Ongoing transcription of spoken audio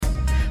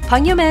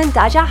朋友们，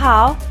大家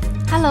好。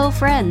Hello,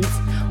 friends.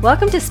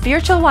 Welcome to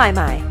Spiritual 外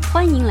卖，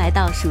欢迎来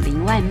到属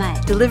灵外卖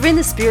delivering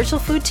the spiritual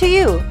food to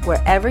you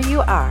wherever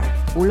you are.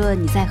 无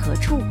论你在何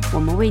处，我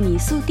们为你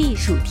速递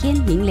属天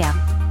灵粮。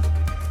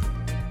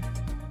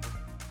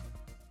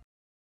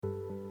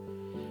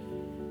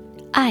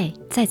爱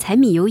在柴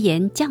米油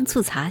盐酱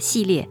醋茶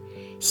系列，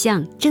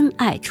向真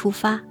爱出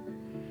发。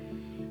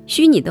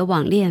虚拟的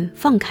网恋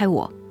放开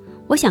我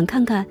想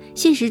看看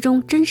现实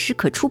中真实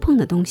可触碰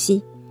的东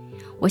西。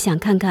我想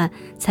看看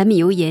柴米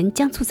油盐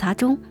酱醋茶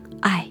中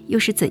爱又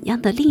是怎样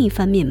的另一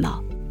番面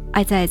貌。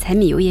爱在柴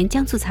米油盐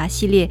酱醋茶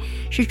系列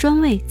是专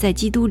为在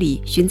基督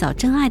里寻找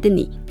真爱的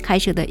你开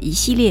设的一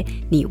系列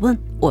你问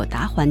我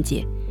答环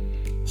节。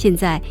现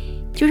在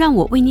就让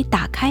我为你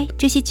打开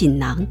这些锦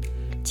囊，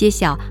揭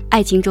晓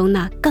爱情中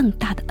那更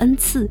大的恩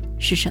赐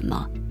是什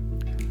么。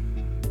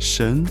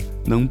神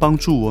能帮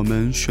助我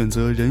们选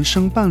择人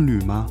生伴侣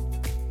吗？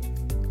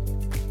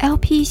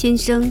 LP 先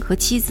生和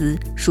妻子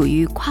属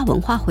于跨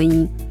文化婚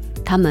姻，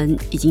他们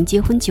已经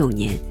结婚9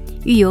年，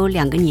育有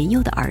2个年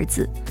幼的儿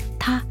子。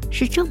他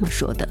是这么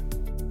说的：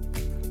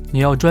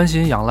你要专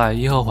心仰赖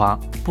耶和华，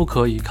不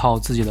可倚靠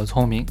自己的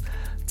聪明，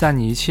在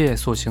你一切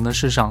所行的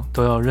事上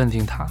都要认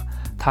定他，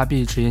他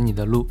必指引你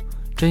的路。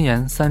箴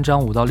言3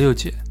章5到6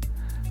节。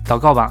祷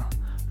告吧，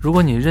如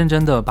果你认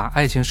真地把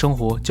爱情生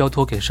活交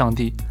托给上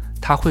帝，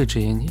他会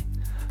指引你。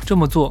这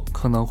么做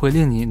可能会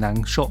令你难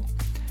受，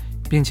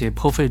并且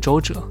颇费周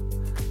折，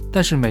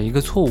但是每一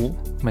个错误，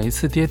每一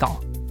次跌倒，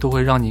都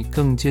会让你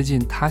更接近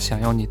他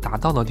想要你达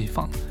到的地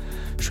方。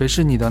谁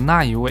是你的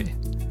那一位？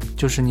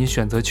就是你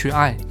选择去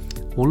爱，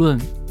无论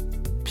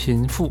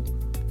贫富、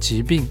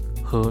疾病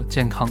和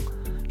健康，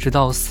直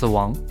到死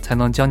亡才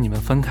能将你们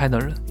分开的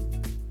人。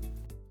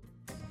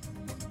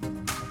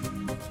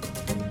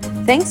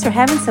Thanks for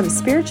having some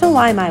spiritual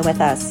外卖 with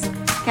us.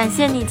 感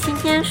谢你今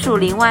天属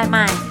灵外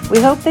卖， We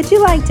hope that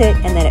you liked it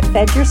and that it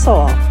fed your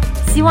soul.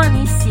 希望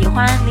你喜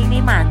欢，灵里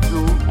满足，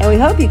 And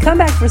we hope you come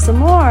back for some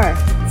more.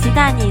 期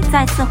待你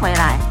再次回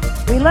来。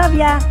 We love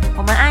ya.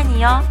 我们爱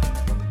你哟。